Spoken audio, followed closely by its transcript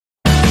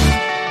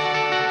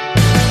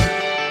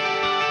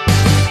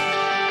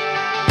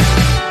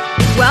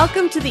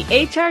Welcome to the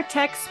HR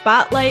Tech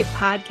Spotlight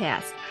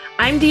Podcast.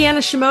 I'm Deanna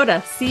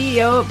Shimoda,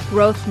 CEO of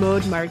Growth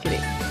Mode Marketing.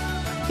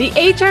 The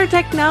HR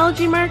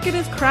technology market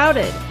is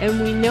crowded,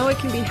 and we know it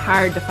can be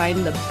hard to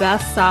find the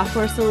best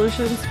software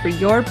solutions for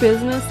your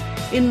business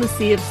in the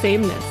sea of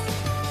sameness.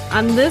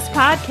 On this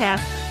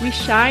podcast, we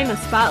shine a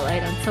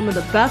spotlight on some of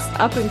the best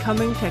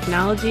up-and-coming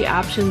technology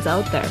options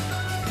out there.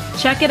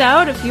 Check it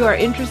out if you are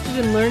interested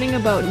in learning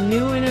about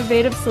new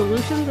innovative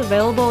solutions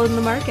available in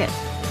the market.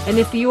 And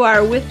if you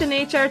are with an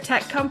HR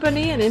tech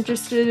company and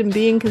interested in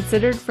being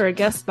considered for a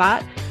guest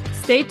spot,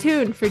 stay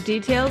tuned for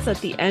details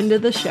at the end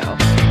of the show.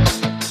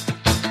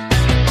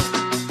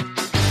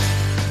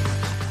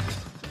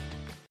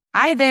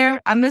 Hi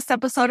there. On this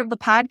episode of the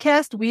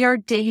podcast, we are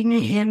digging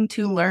in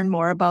to learn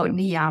more about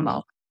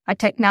Neeyamo, a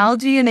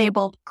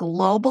technology-enabled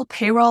global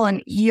payroll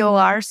and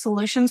EOR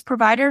solutions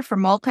provider for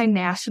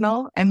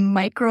multinational and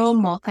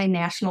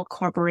multinational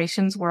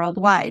corporations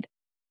worldwide.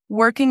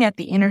 Working at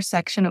the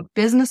intersection of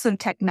business and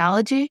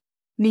technology,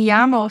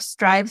 Neeyamo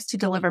strives to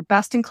deliver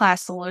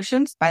best-in-class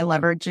solutions by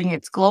leveraging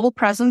its global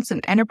presence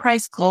and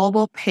enterprise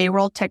global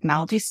payroll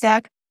technology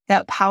stack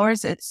that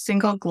powers its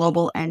single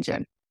global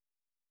engine.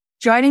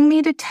 Joining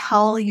me to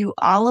tell you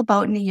all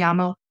about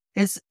Neeyamo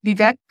is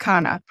Vivek,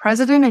 Khanna,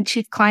 President and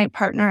Chief Client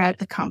Partner at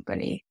the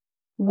company.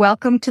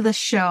 Welcome to the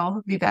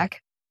show, Vivek.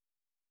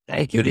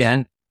 Thank you,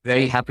 Dan.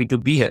 Very happy to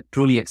be here.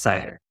 Truly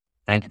excited.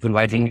 Thank you for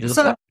inviting me to the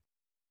podcast.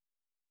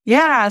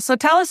 So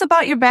tell us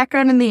about your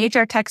background in the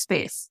HR tech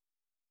space.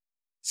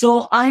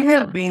 So I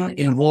have been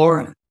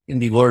involved in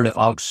the world of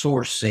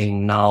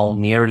outsourcing now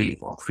nearly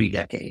for 3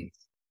 decades.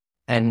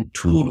 And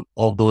 2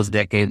 of those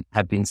decades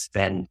have been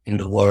spent in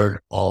the world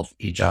of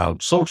HR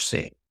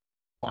outsourcing.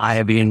 I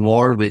have been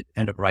involved with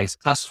enterprise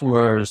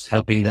customers,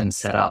 helping them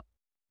set up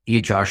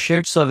HR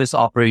shared service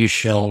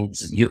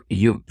operations,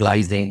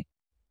 utilizing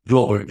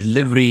global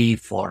delivery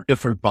for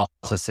different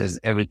processes,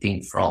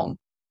 everything from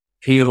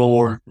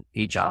Payroll,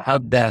 HR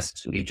help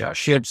desk, to HR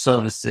shared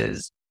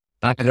services,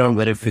 background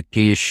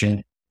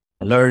verification,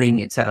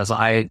 learning, etc. So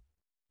I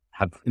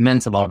have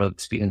immense amount of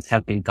experience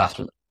helping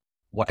customers.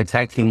 What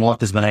exactly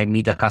what is when I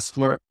meet a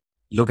customer,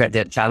 look at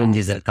their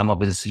challenges and come up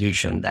with a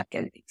solution that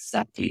can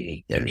exactly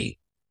meet their need.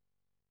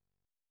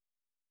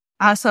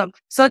 Awesome.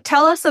 So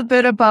tell us a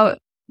bit about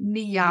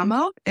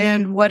Neeyamo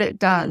and what it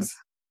does.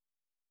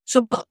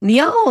 So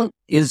Neeyamo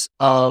is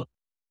a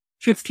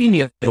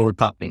 15-year-old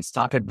company,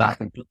 started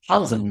back in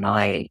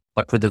 2009,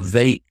 but with a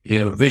very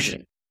clear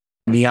vision.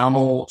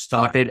 Neeyamo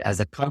started as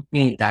a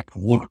company that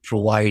would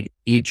provide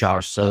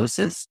HR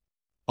services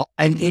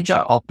and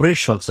HR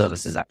operational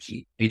services,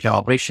 HR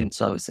operation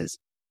services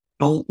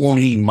to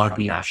only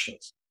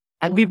multinationals.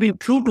 And we've been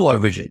true to our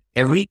vision.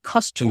 Every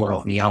customer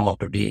of Neeyamo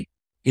today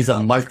is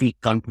a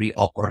multi-country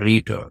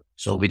operator.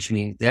 So which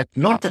means they're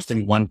not just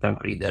in one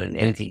country, they're in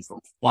anything from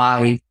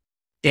 5,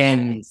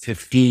 10,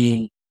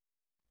 15,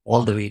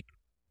 all the way to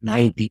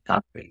 90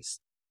 countries.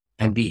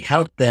 And we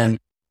help them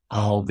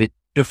with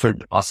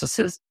different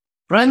processes.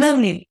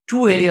 Primarily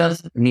 2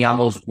 areas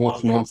Neeyamo is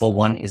most known for.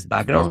 One is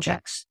background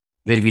checks,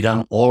 where we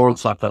run all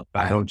sorts of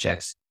background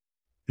checks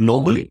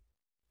globally.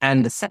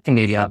 And the second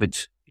area,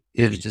 which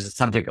is the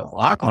subject of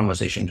our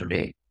conversation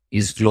today,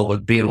 is global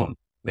payroll,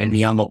 where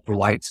Neeyamo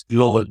provides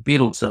global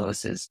payroll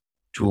services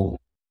to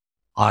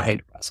our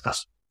enterprise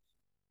customers.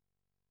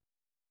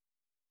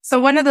 So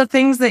one of the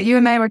things that you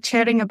and I were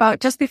chatting about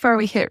just before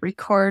we hit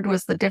record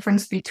was the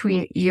difference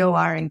between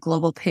EOR and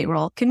global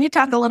payroll. Can you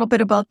talk a little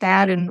bit about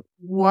that and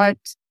what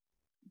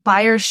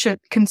buyers should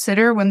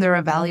consider when they're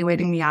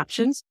evaluating the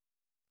options?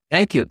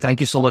 Thank you. Thank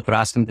you so much for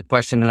asking the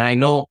question. And I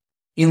know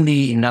in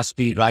the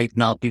industry right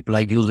now, people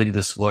are using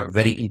this word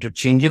very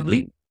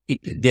interchangeably.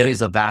 There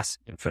is a vast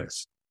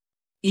difference.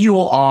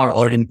 EOR,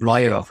 or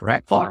employer of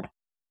record,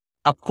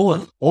 of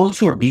course,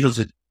 also deals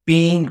with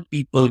paying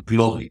people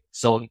globally.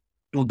 So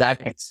to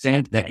that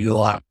extent that you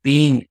are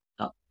paying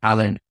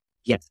talent,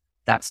 yes,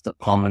 that's the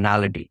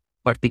commonality.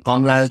 But the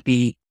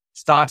commonality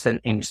starts and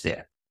ends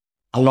there.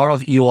 A lot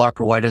of EOR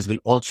providers will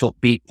also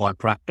pay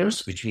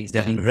contractors, which means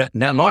they're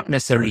not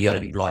necessarily your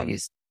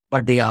employees,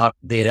 but they are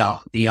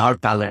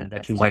talent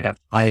that you might have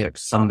hired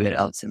somewhere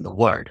else in the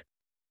world.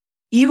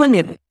 Even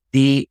if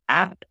they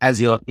act as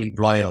your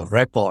employer of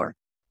record,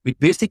 which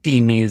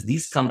basically means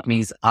these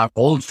companies are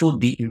also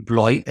the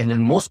employee, and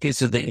in most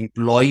cases, the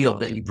employee of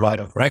the employer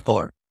of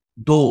record,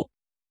 though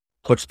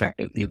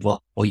perspective, they work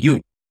for you.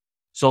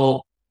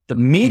 So the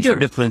major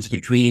difference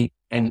between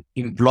an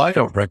employer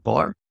of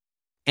record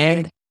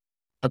and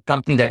a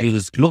company that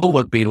uses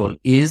global payroll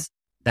is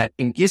that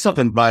in case of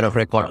employer of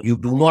record, you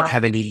do not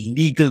have any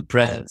legal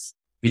presence,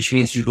 which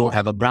means you don't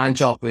have a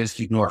branch office,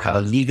 you do not have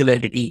a legal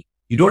entity,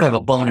 you don't have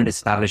a permanent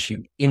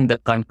establishment in the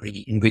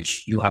country in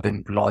which you have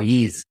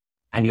employees,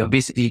 and you're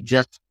basically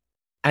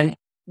and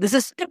this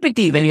is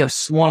typically when you have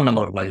small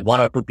number, like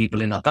 1 or 2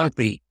 people in a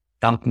country,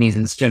 companies,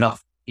 instead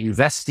of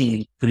investing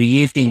in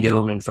creating their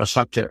own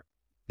infrastructure,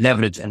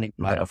 leverage an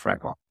employer of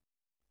record.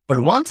 But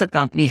once a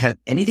company has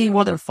anything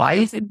more than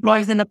 5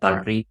 employees in a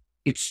country,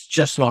 it's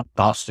just not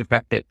cost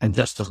effective and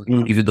just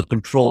doesn't give you the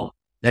control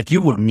that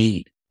you would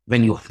need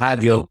when you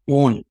have your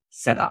own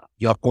setup,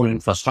 your own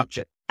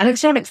infrastructure. And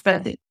it's not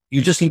expensive.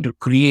 You just need to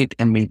create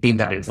and maintain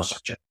that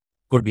infrastructure.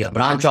 Could be a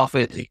branch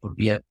office, it could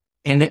be an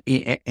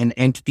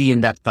entity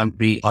in that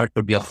country, or it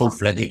could be a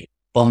full-fledged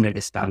permanent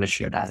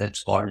establishment, as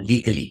it's called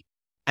legally.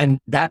 And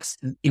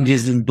it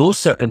is in those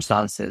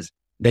circumstances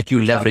that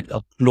you leverage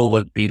a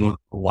global payroll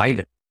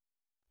provider.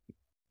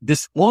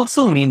 This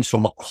also means,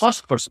 from a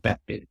cost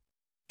perspective,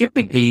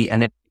 typically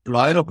an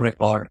employer of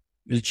record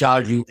will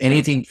charge you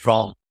anything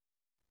from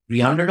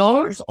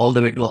 $300 all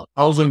the way to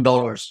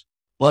 $1,000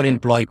 per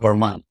employee per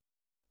month.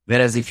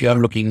 Whereas if you are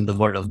looking in the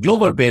world of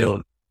global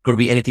payroll, it could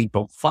be anything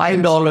from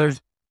 $5,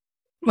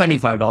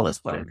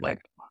 $25 per employee.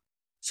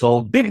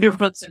 So big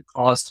difference in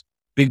cost,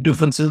 big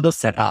difference in the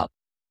setup.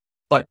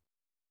 But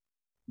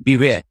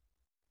beware,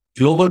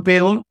 global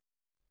payroll,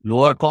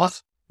 lower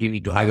cost, you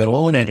need to have your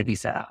own entity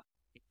set up.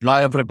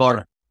 Employer of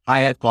record,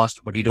 higher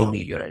cost, but you don't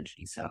need your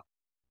entity set up.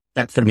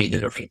 That's the major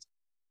difference.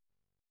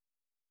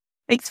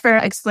 Thanks for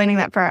explaining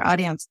that for our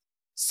audience.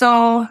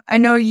 So I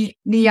know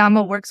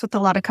Neeyamo works with a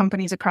lot of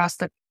companies across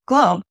the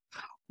globe.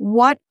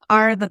 What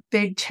are the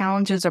big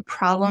challenges or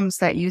problems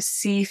that you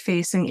see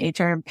facing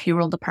HR and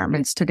payroll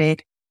departments today?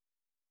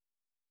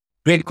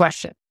 Great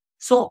question.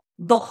 So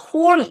the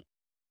whole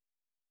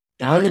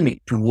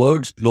dynamic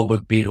towards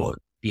global payroll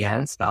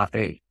began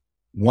started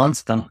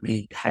once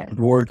company had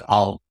rolled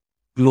out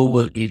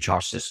global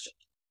HR systems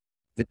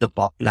with the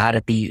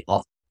popularity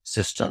of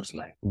systems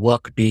like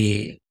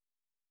Workday,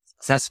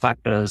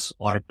 SuccessFactors,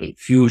 Oracle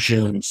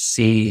Fusion,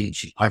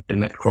 Sage,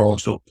 Ultimate Chrome,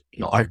 so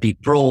RT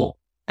Pro.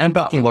 And I'm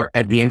talking about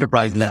at the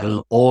enterprise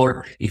level,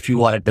 or if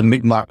you are at the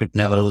mid-market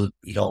level,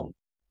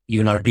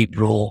 even RT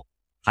Pro,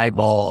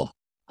 Highball,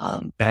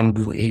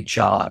 Bamboo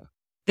HR.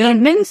 There are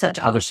many such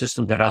other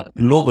systems that are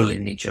global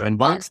in nature. And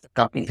once the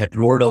company had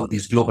rolled out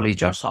these global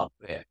HR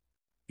software,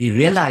 they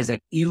realized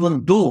that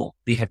even though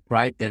they had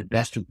tried their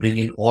best to bring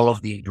in all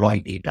of the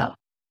employee data,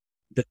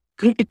 the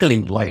critical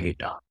employee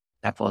data,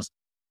 that was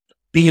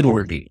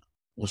payroll data,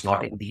 was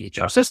not in the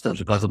HR systems,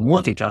 because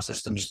most HR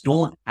systems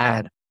don't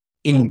add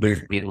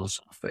inbuilt payroll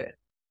software.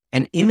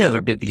 And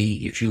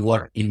inevitably, if you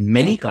are in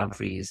many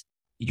countries,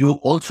 you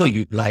also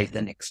utilize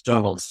an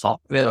external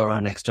software or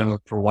an external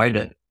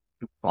provider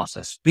to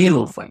process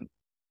payroll for you,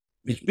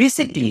 which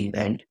basically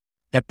meant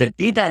that the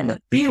data in the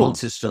payroll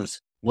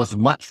systems was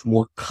much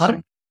more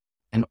current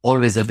and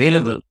always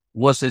available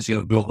versus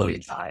your global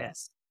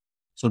HRIS.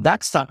 So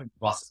that started the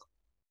process.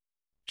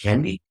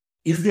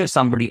 Is there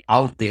somebody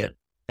out there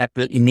that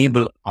will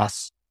enable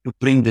us to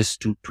bring this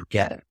two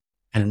together?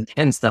 And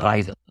hence the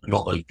rise of the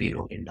global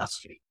payroll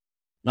industry.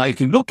 Now, if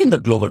you look in the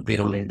global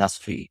payroll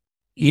industry,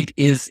 it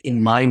is,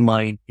 in my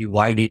mind,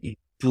 divided into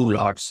two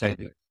large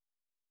segments.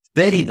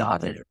 Very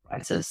large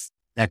enterprises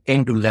that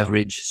tend to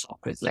leverage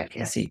software like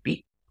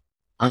SAP,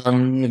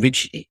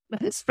 which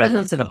is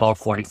present in about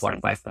 40,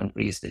 45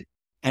 countries,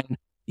 and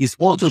is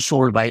also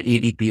sold by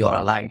ADP or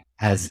Align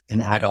as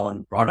an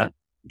add-on product,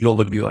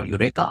 Global View or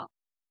Eureka.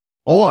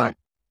 Or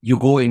you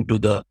go into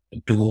the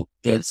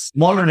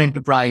smaller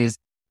enterprise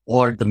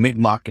or the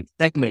mid-market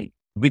segment,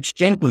 which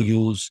tend to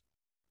use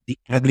the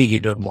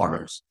aggregator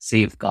models,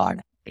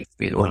 Safeguard,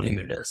 Payroll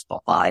Limiters,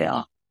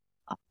 Papaya,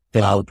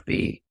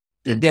 CloudPay.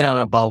 There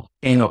are about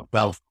 10 or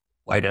 12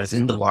 providers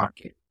in the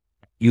market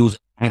use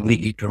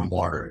aggregator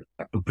model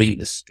to bring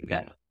this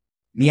together.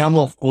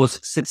 Neeyamo, of course,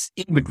 sits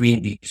in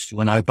between these two,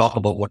 and I'll talk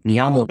about what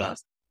Neeyamo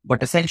does.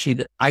 But essentially,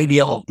 the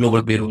idea of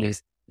global payroll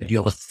is that you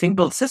have a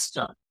single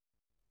system,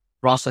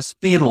 process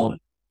payroll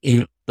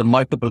in the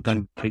multiple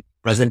countries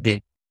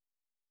presented,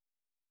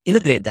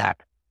 integrate that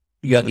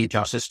to your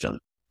HR system,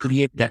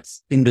 create that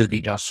single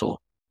data source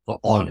for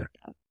all your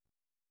data.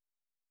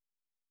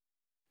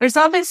 There's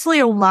obviously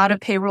a lot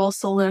of payroll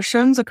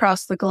solutions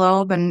across the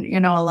globe and,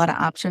 a lot of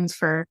options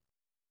for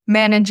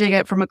managing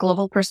it from a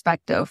global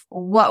perspective.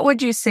 What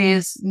would you say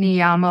is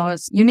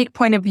Neeyamo's unique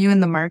point of view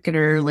in the market,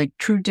 or like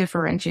true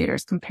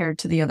differentiators compared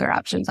to the other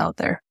options out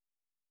there?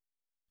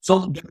 So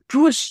the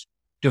truest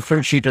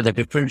differentiator that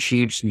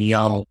differentiates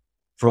Neeyamo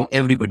from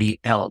everybody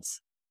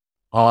else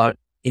are,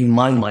 in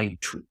my mind,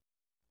 two.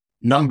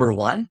 Number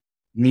one,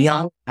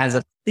 Neeyamo has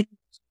a thick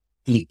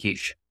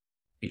application.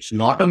 It's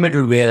not a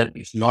middleware.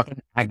 It's not an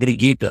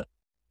aggregator.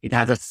 It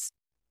has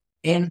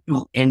a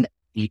end-to-end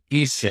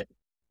application,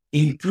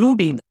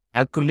 including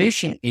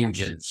calculation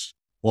engines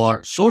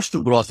for source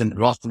to gross and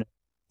gross to net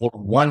for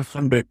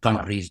 100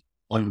 countries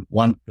on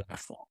one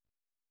platform.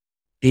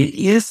 There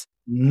is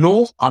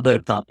no other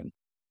company.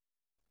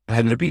 I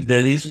repeat,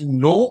 there is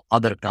no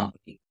other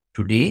company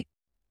today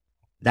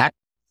that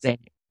set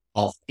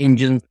of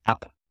engines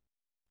app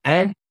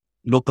and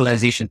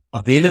localization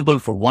available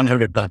for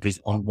 100 countries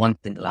on one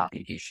single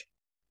application.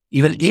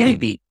 Even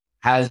AIB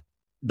has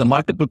the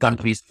multiple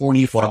countries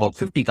only for about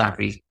 50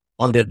 countries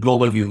on their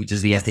global view, which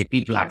is the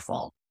SAP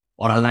platform,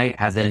 or Align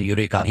has their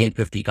Eureka in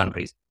 50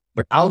 countries.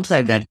 But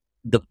outside that,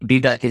 the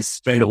data is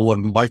spread over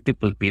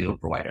multiple payroll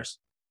providers.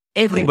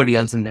 Everybody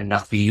else in the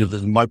industry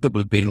uses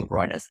multiple payroll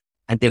providers,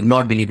 and they've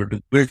not been able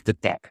to build the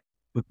tech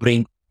to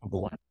bring number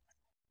one.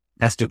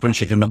 That's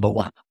differentiator number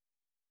one.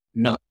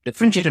 Now,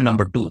 differentiator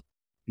number two,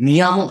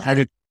 Neeyamo has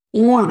its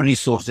own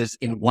resources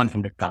in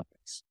 100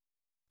 countries.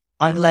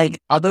 Unlike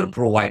other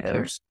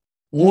providers,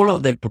 all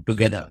of them put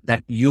together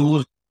that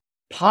use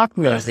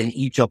partners in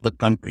each of the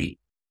country.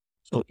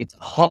 So it's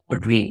a hub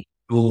between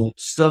to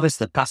service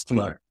the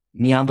customer.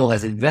 Neeyamo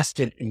has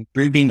invested in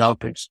building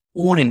out its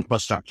own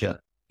infrastructure,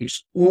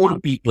 its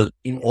own people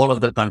in all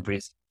of the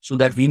countries, so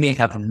that we may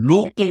have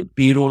local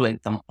payroll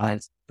and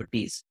compliance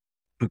expertise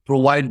to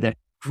provide that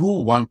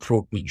true one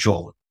throat to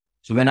job.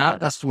 So when our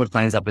customer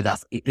signs up with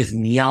us, it is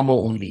Neeyamo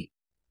only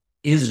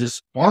is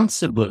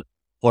responsible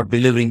for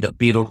delivering the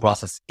payroll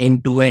process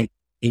end to end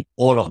in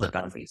all of the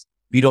countries.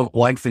 We don't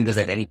point fingers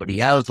at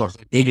anybody else or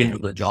say they didn't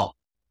do the job.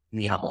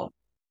 Neeyamo.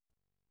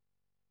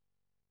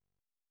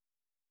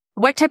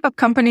 What type of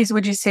companies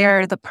would you say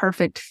are the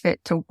perfect fit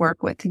to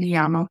work with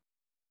Neeyamo?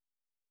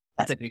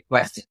 That's a great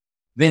question.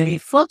 When we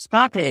first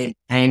started,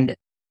 and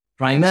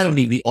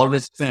primarily we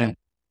always felt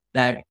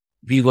that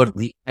we were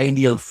the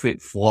ideal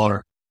fit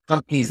for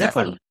companies that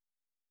were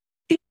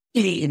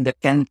typically in the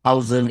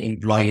 10,000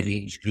 employee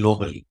range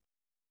globally.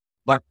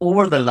 But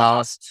over the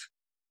last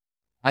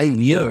 5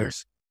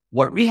 years,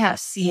 what we have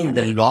seen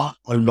a lot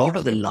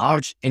of the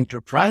large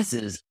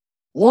enterprises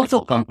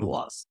also come to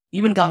us.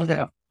 Even companies that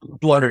have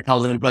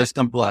 200,000 employees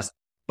come to us,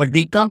 but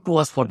they come to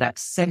us for that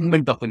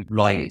segment of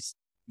employees,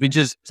 which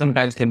is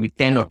sometimes can be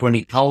 10 or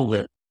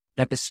 20,000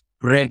 that is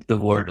spread the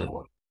world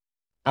over.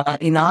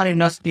 In our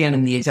industry and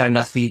in the HR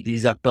industry,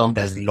 these are termed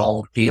as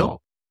long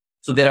tail.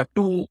 So there are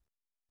two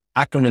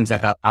acronyms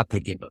that are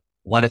applicable.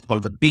 One is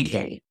called the big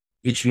A,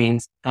 which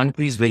means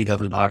countries where you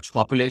have a large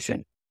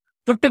population.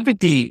 So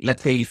typically,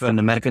 let's say if you're an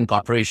American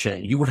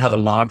corporation, you would have a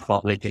large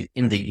population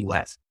in the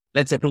US.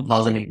 Let's say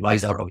 2,000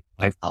 employees out of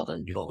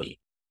 5,000 globally.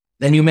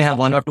 Then you may have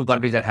one or two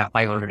countries that have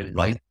 500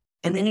 employees.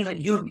 And then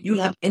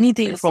you'll have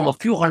anything from a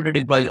few hundred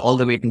employees all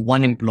the way to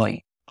one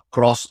employee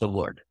across the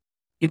world.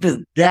 It is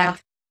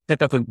that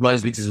set of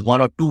employees, which is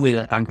one or two in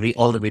a country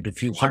all the way to a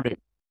few hundred,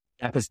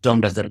 that is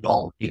termed as the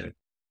long tail.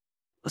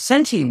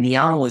 Essentially,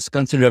 Neeyamo is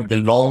considered the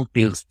long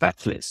tail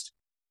specialist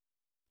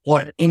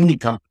for any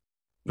company,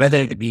 whether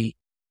it be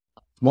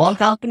a small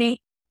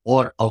company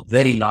or a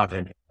very large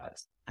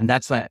enterprise. And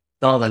that's why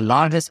some of the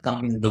largest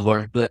companies in the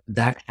world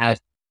that has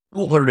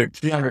 200,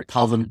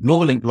 300,000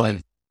 global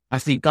employees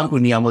actually come to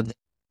Neeyamo.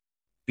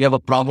 We have a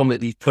problem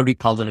with these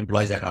 30,000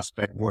 employees that are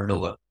spread world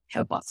over.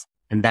 Help us.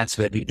 And that's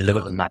where we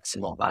deliver the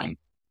maximum value.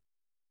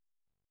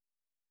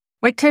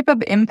 What type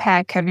of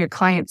impact have your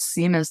clients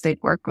seen as they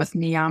work with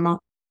Neeyamo?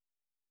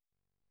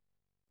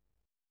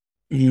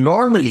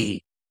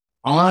 Normally,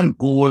 our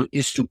goal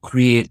is to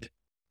create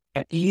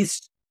at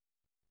least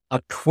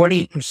a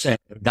 20%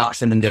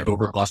 reduction in their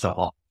total cost of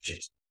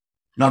operations.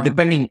 Now,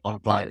 depending on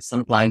clients,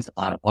 some clients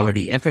are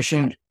already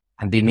efficient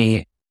and they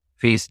may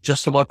face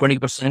just about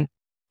 20%.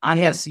 I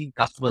have seen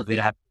customers that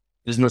have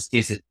business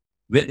cases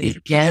where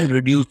it can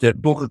reduce their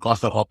total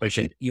cost of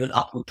operation even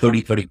up to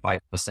 30,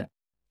 35%.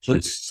 So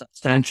it's a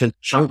substantial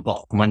chunk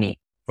of money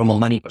from a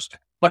money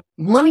perspective. But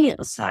money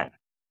aside,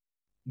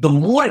 the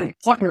more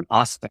important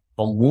aspect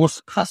for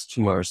most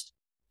customers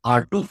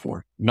are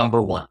twofold.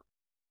 Number one,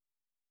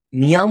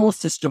 Neeyamo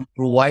system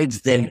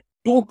provides them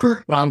total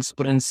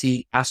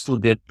transparency as to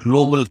their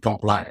global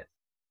compliance.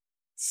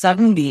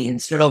 Suddenly,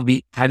 instead of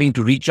having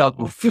to reach out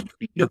to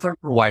 50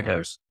 different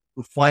providers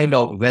to find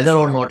out whether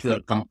or not you are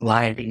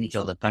compliant in each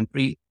other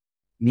country,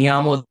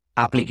 Neeyamo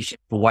application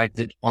provides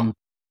it on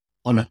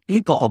a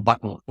click of a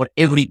button for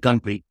every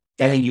country,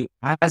 telling you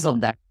as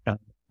of that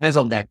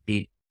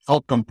date, how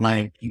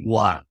compliant you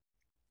are,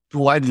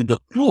 provides you the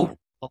proof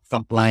of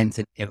compliance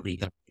in every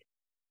country.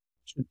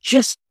 So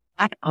just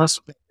that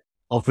aspect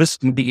of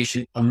risk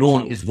mitigation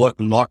alone is worth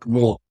a lot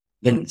more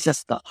than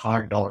just the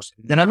hard dollars.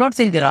 Then I'm not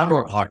saying there are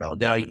no hard dollars.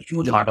 There are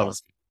huge hard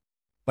dollars,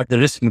 but the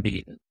risk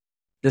mitigation,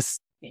 this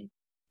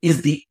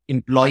is the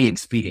employee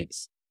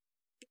experience.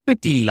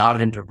 Typically,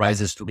 large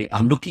enterprises today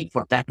are looking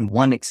for that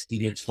one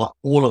experience for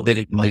all of their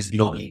employees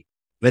globally,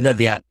 whether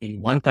they are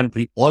in one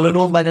country all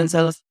alone by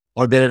themselves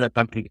or they're in a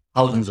country with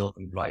thousands of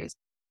employees.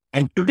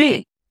 And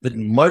today, with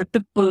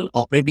multiple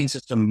operating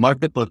systems,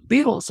 multiple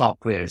payroll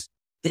softwares,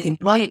 the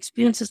employee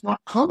experience is not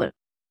common.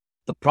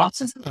 The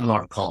processes are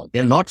not common.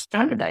 They're not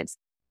standardized.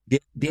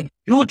 They're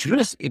huge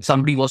risk if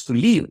somebody was to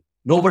leave.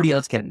 Nobody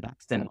else can back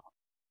them up.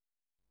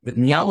 With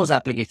Neeyamo's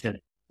application,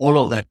 all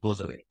of that goes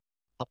away.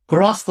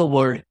 Across the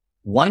world,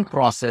 one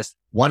process,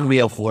 one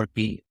way of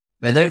working,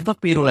 whether it's for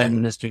payroll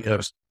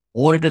administrators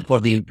or it is for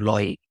the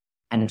employee,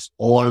 and it's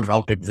all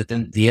routed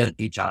within their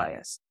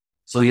HRIS.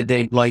 So the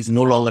employees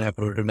no longer have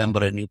to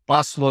remember a new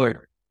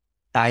password,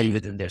 tile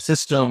within their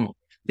system.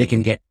 They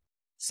can get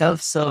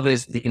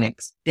self-service. They can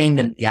extend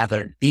and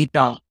gather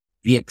data.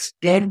 We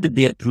extend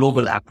their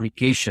global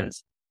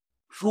applications,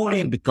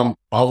 truly become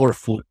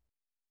powerful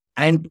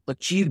and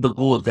achieve the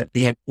goals that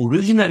they had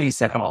originally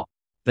set up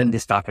when they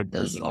started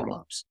those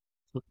rollouts.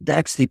 So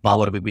that's the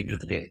power we bring to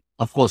today.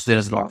 Of course, there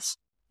is lots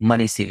of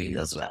money savings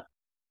as well.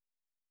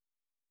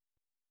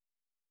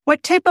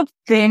 What type of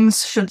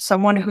things should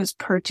someone who's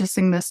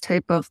purchasing this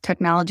type of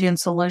technology and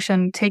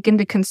solution take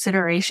into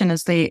consideration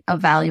as they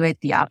evaluate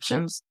the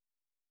options?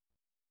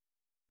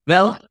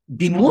 Well,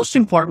 the most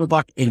important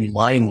part in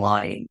my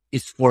mind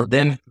is for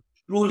them to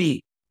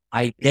truly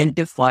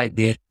identify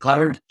their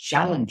current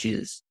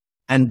challenges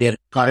and their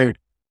current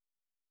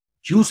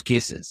use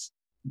cases,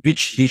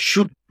 which they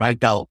should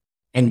write out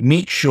and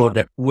make sure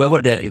that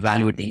whoever they're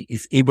evaluating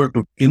is able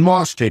to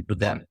demonstrate to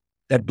them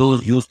that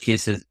those use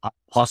cases are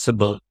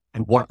possible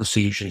and what the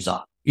solutions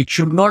are. It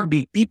should not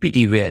be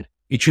PPT-ware.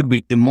 It should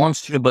be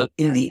demonstrable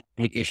in the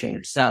application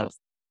itself,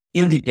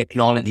 in the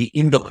technology,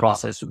 in the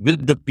process,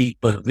 with the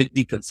people, with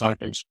the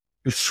consultants,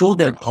 to show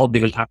them how they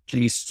will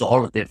actually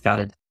solve their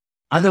challenge.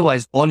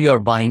 Otherwise, all you're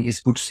buying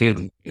is good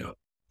sales.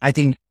 I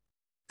think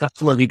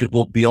customers need to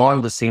go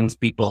beyond the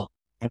salespeople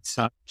and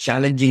start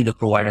challenging the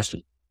providers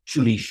to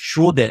actually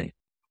show them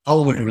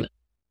how it will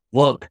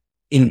work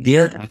in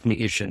their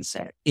application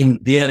set, in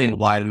their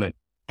environment,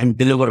 and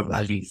deliver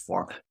value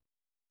for them.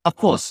 Of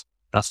course,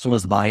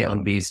 customers buy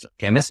on based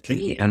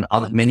chemistry and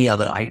many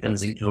other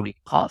items, including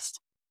cost.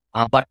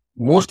 But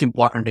most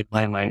important in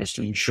my mind is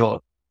to ensure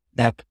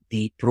that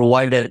the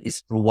provider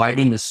is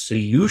providing a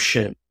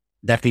solution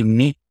that will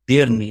meet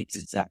their needs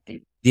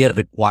exactly, their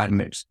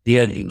requirements,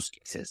 their use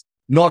cases,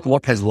 not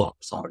what has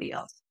worked for somebody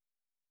else.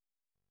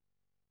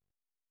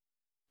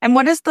 And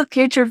what is the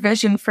future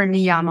vision for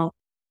Neeyamo?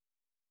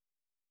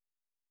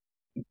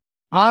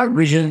 Our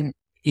vision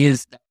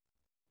is that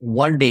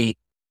one day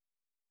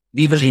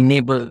we will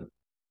enable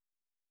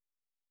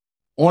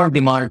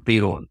on-demand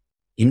payroll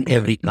in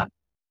every country.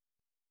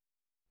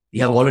 We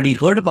have already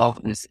heard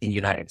about this in the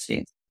United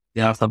States.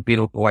 There are some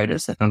payroll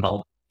providers that are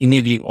now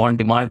enabling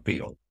on-demand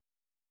payroll.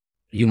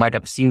 You might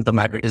have seen some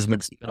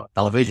advertisements on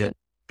television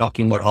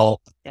talking about how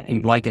an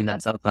employee can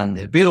run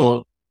their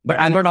payroll. But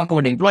I'm not talking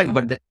about employee,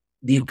 but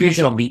the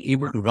occasion of being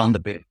able to run the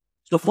payroll.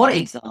 So for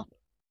example,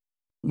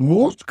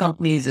 most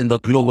companies in the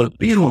global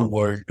payroll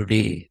world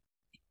today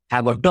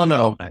have a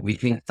turnaround time,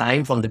 which means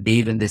time from the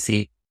day when they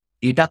say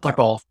data cut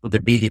off to the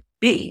day they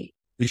pay,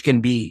 which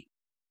can be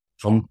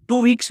from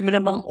 2 weeks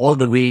minimum all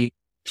the way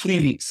 3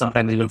 weeks,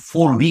 sometimes even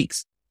 4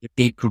 weeks it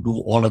take to do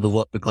all of the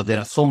work because there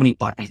are so many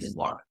parties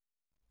involved.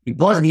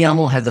 Because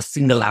Neeyamo has a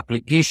single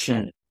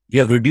application, we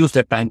have reduced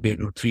that time period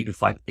to 3 to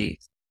 5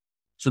 days.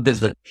 So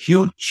there's a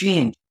huge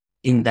change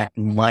in that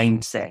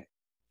mindset.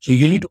 So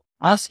you need to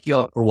ask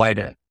your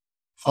provider,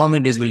 how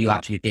many days will you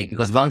actually take?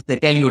 Because once they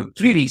tell you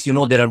 3 weeks,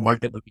 there are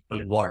multiple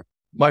people involved,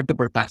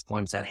 multiple touch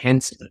points, and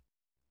hence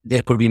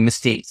there could be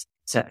mistakes,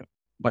 etc.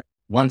 But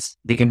once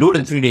they can do it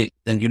in 3 days,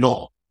 then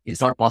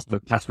it's not possible.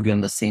 It has to be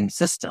on the same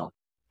system.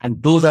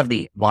 And those are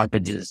the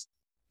advantages,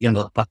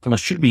 the customer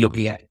should be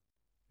looking at,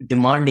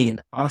 demanding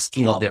and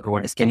asking of their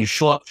providers. Can you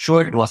show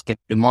it to us? Can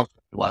you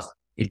demonstrate to us?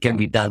 It can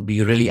be done. Do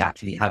you really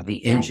actually have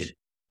the engine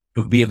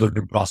to be able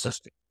to process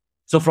it?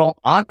 So from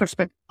our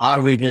perspective, our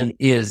vision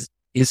is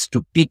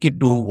to take it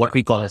to what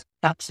we call as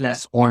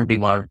touchless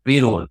on-demand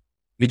payroll,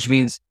 which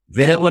means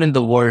wherever in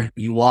the world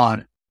you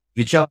are,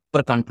 whichever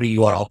country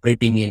you are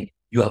operating in,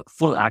 you have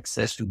full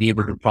access to be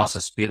able to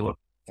process payroll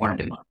on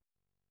demand.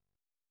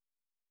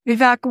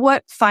 Vivek,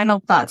 what final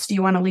thoughts do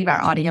you want to leave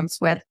our audience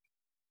with?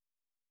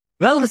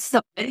 Well, this is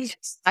a very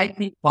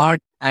exciting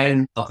part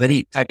and a very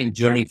exciting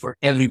journey for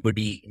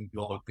everybody in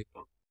global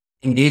payroll.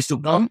 In days to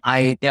come,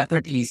 I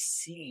definitely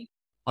see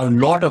a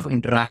lot of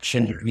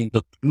interaction between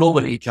the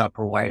global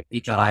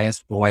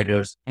HRIS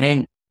providers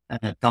and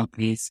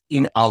companies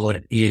in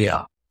our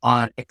area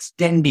are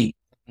extending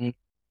and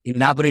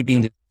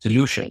elaborating the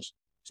solutions.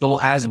 So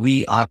as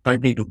we are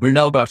continuing to build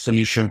out our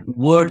solution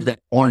towards that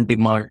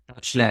on-demand,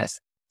 touchless,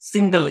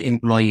 single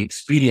employee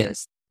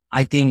experience,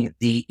 I think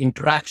the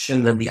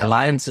interactions and the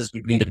alliances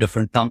between the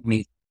different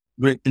companies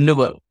will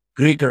deliver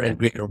greater and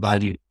greater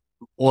value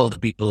to all the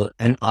people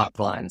and our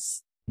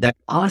clients that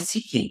are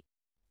seeking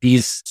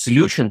these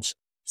solutions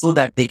so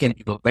that they can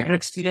give a better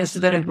experience to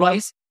their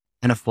employees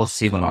and, of course,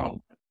 save a lot.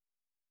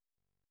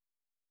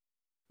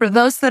 For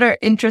those that are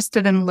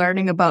interested in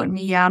learning about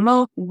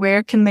Neeyamo,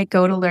 where can they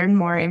go to learn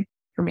more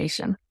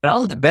information?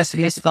 Well, the best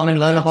place to come and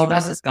learn about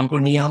us is come to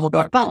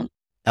neeyamo.com,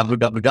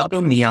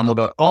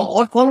 www.neeyamo.com,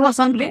 or follow us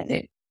on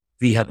LinkedIn.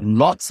 We have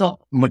lots of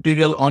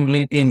material on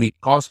LinkedIn. We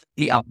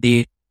constantly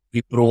update.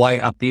 We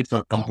provide updates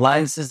on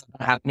compliances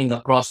happening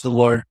across the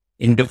world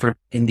in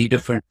the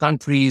different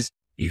countries.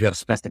 If you have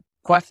specific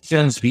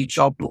questions, reach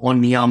out to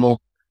on Neeyamo.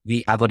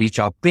 We have a reach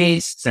out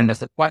page. Send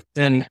us a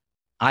question.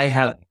 I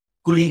have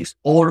colleagues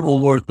all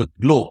over the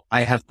globe.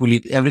 I have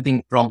colleagues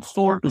everything from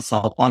Seoul to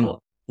Sao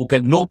Paulo who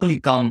can locally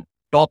come,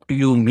 talk to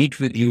you, meet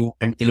with you,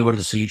 and deliver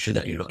the solution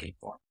that you're looking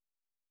for.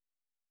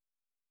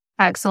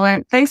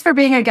 Excellent. Thanks for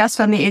being a guest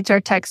on the HR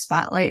Tech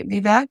Spotlight,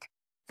 Vivek.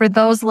 For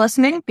those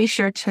listening, be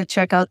sure to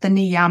check out the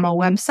Neeyamo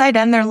website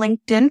and their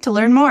LinkedIn to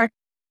learn more.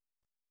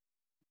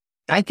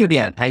 Thank you,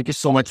 Dan. Thank you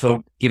so much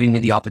for giving me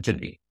the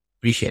opportunity.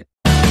 Appreciate it.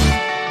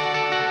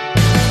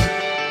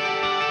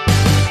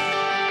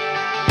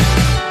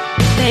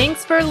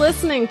 Thanks for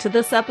listening to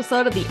this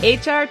episode of the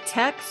HR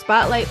Tech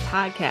Spotlight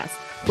podcast.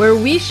 where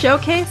we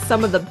showcase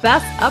some of the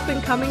best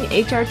up-and-coming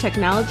HR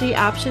technology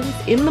options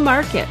in the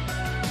market.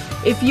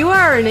 If you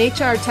are an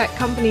HR tech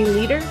company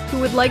leader who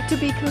would like to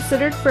be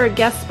considered for a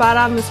guest spot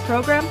on this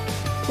program,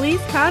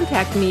 please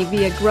contact me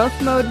via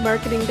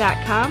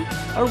growthmodemarketing.com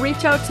or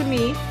reach out to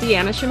me,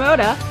 Deanna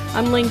Shimoda,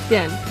 on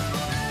LinkedIn.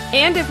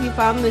 And if you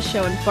found this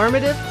show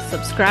informative,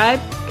 subscribe,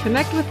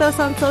 connect with us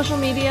on social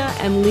media,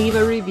 and leave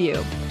a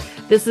review.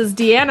 This is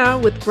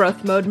Deanna with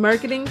Growth Mode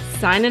Marketing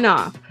signing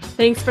off.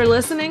 Thanks for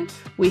listening.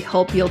 We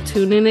hope you'll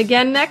tune in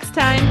again next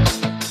time.